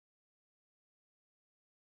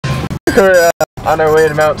We're on our way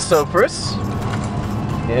to Mount Sopris.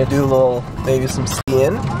 Gonna do a little, maybe some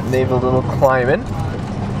skiing, maybe a little climbing.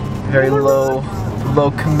 Very low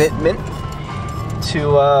commitment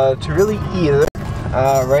to really either.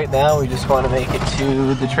 Right now we just want to make it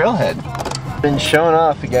to the trailhead. Been showing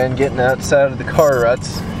off again, getting outside of the car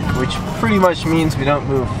ruts, which pretty much means we don't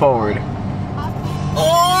move forward.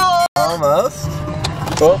 Oh! Almost.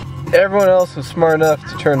 Well, everyone else was smart enough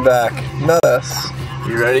to turn back, not us.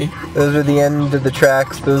 You ready? Those are the end of the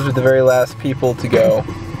tracks. Those are the very last people to go.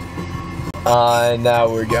 Now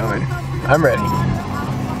we're going. I'm ready.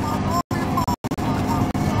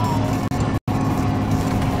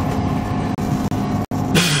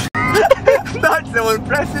 Not so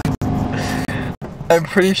impressive. I'm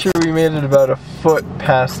pretty sure we made it about a foot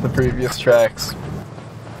past the previous tracks.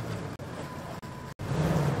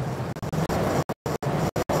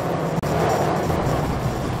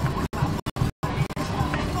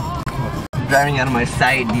 Driving out of my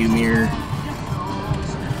side view mirror.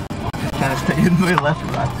 Kind of stay in my left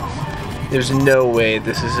right. There's no way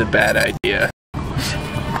this is a bad idea.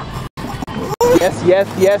 Yes, yes,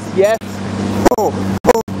 yes, yes. Oh,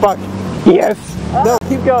 fuck. Yes. No,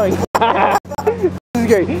 keep going. This is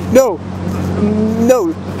great. No.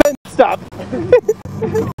 No. Stop.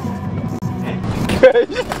 Crash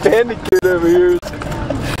Bandicoot over here.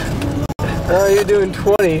 Oh, you're doing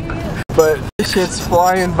 20. But this shit's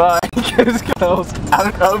flying by because Kyle's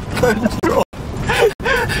out of control.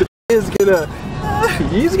 He's gonna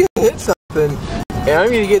hit something, and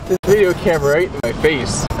I'm gonna get this video camera right in my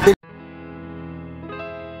face.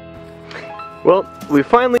 Well, we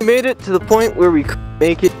finally made it to the point where we couldn't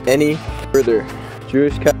make it any further.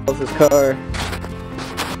 Jewish Kyle's car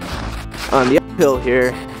on the uphill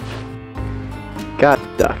here got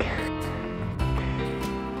stuck.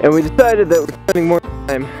 And we decided that we're spending more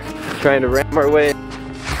time trying to ram our way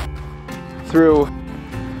through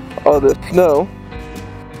all the snow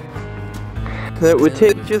that would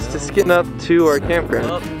take just to skin up to our campground.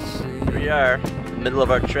 Well, here we are, middle of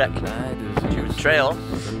our trek to the trail.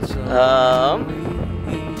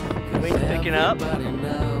 We're picking up.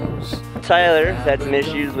 Tyler had some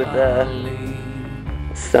issues with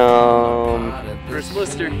some First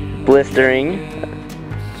blister. blistering.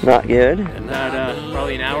 Not good. About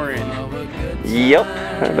probably an hour in. Yep,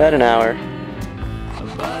 about an hour.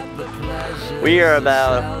 We are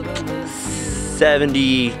about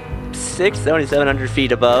 7,700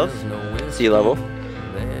 feet above sea level.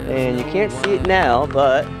 And you can't see it now,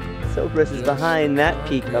 but Sopris is behind that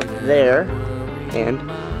peak up there. And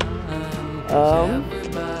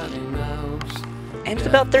it's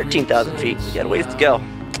about 13,000 feet. You got a ways to go.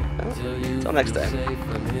 Until next time.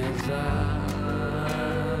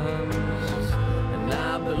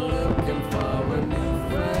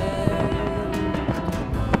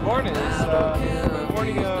 Morning. It's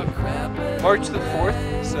morning of March the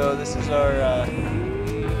 4th, so this is our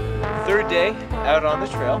third day out on the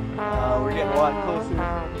trail. We're getting a lot closer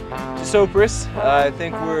to Sopris. I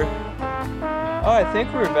think we're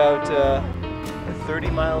about 30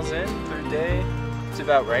 miles in, third day. It's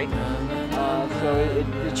about right. So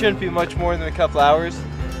it shouldn't be much more than a couple hours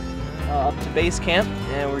up to base camp,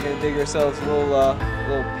 and we're gonna dig ourselves a little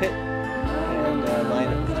pit and line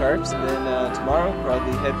up the tarps, and then tomorrow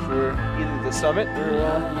probably head for either the summit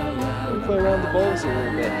or play around the bowls a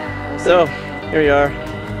little bit. So here we are,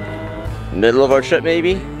 middle of our trip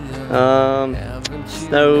maybe.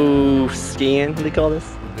 Snow skiing, what do you call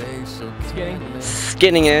this?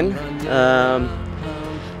 Skinning in. I'll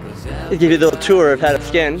give you a little tour of how to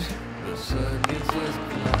skin.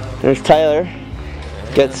 There's Tyler,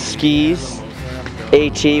 got skis,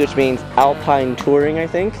 AT, which means Alpine Touring, I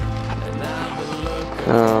think.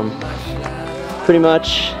 Pretty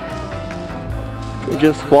much, you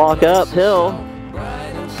just walk uphill,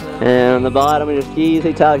 and on the bottom of your skis,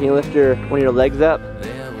 hey Tyler, can you lift one of your legs up?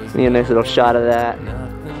 Need a nice little shot of that.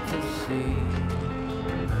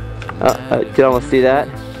 You can almost see that.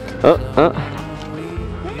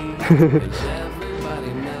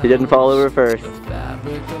 He didn't fall over first.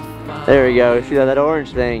 There we go. See that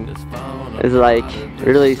orange thing is like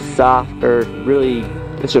really soft, or really,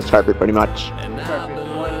 it's just carpet pretty much.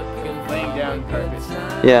 Laying down carpet.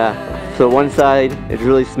 Yeah. So one side is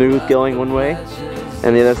really smooth going one way,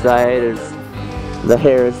 and the other side is the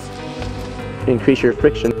hairs increase your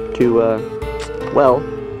friction to well,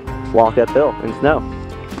 walk uphill in snow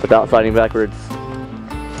without sliding backwards.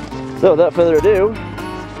 So without further ado,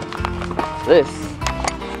 this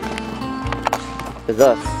is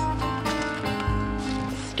us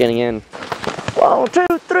skinning in. 1, 2,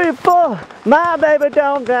 3, 4. My baby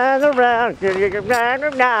don't hang around.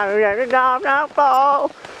 Don't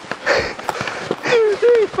fall. 2,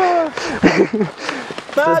 3, 4.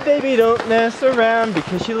 My baby don't mess around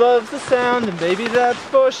because she loves the sound, and baby, that's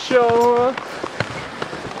for sure.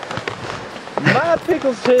 My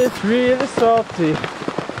pickles taste really salty,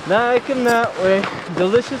 like them that way,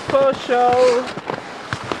 delicious for sure.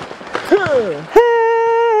 Hey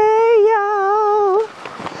yo,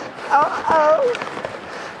 oh oh,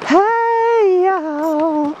 hey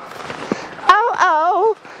yo, oh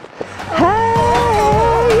oh,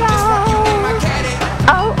 hey yo,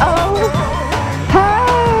 oh oh,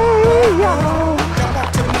 hey yo.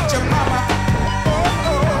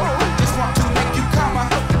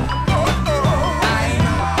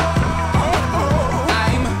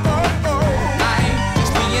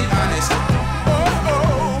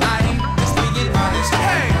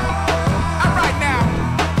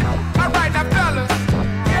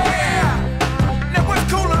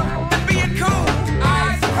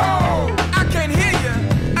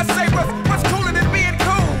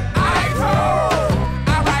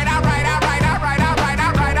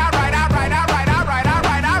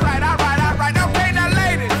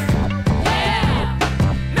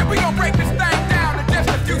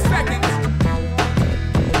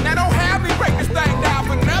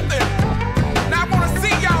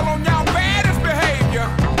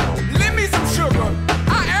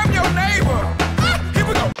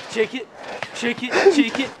 Shake it, shake it,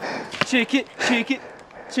 shake it, shake it, shake it,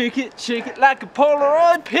 shake it, shake it like a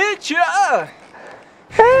Polaroid picture.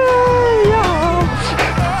 Hey yo.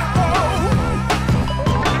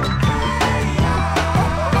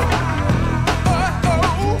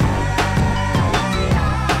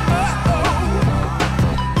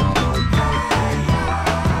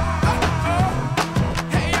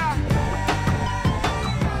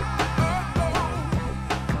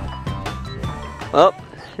 Well,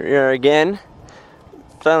 here we are again.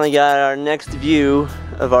 Finally got our next view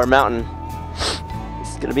of our mountain.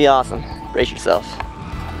 It's gonna be awesome. Brace yourself.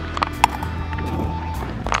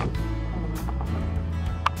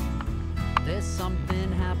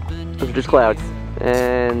 Those are just clouds.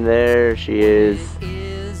 And there she is.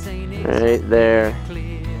 Right there.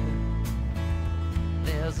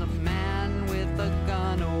 There's a man with a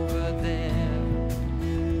gun over there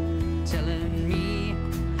telling me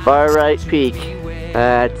far right peak.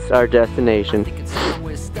 That's our destination.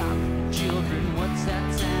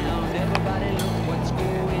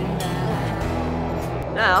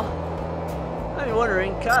 Now, I've been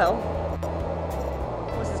wondering, Kyle,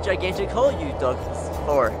 what's this gigantic hole you dug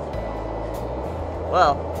for?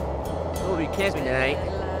 Well, we'll be camping tonight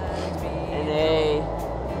in a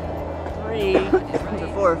 3 to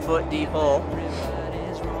 4 foot deep hole,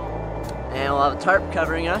 and we'll have a tarp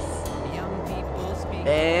covering us,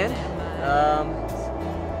 and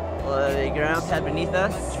the ground pad beneath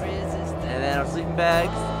us, and then our sleeping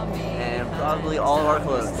bags, and probably all of our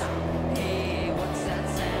clothes.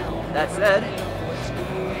 That said,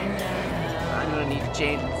 I'm gonna need to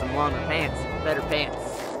change into some longer pants, better pants.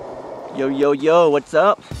 Yo, yo, yo, what's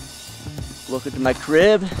up? Welcome to my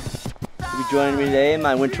crib. You'll be joining me today in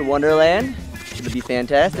my winter wonderland. It's gonna be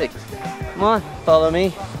fantastic. Come on, follow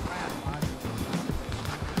me.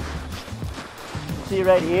 See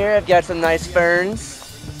right here, I've got some nice ferns.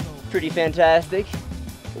 Pretty fantastic.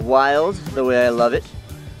 Wild, the way I love it.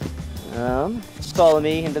 Follow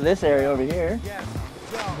me into this area over here.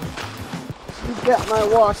 We've got my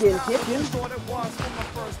walk-in kitchen,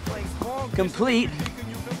 complete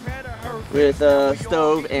with a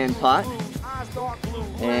stove and pot,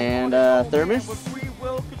 and a thermos,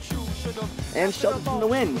 and shelter from the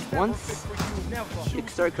wind once you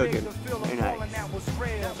start cooking. Very nice.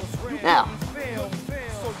 Now,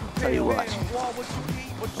 tell you what,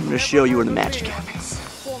 I'm going to show you where the magic happens.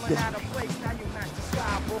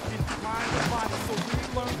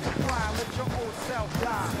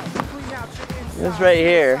 This right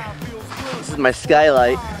here, this is my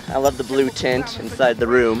skylight. I love the blue tint inside the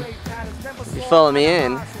room. If you follow me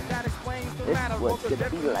in, this is what's gonna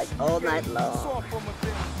be like all night long.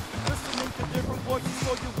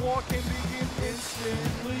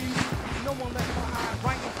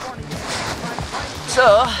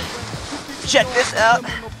 So, check this out.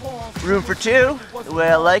 Room for 2, the way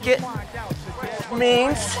I like it.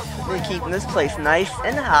 Means we're keeping this place nice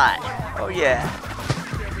and hot. Oh yeah.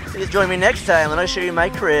 Please join me next time when I show you my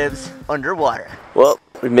cribs underwater. Well,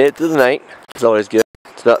 we made it through the night. It's always good.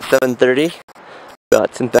 It's about 7:30,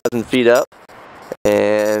 about 10,000 feet up,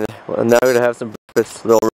 and well, now we're gonna have some breakfast: a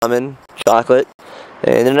little ramen, chocolate,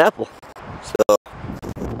 and an apple. So,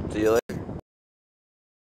 see you later.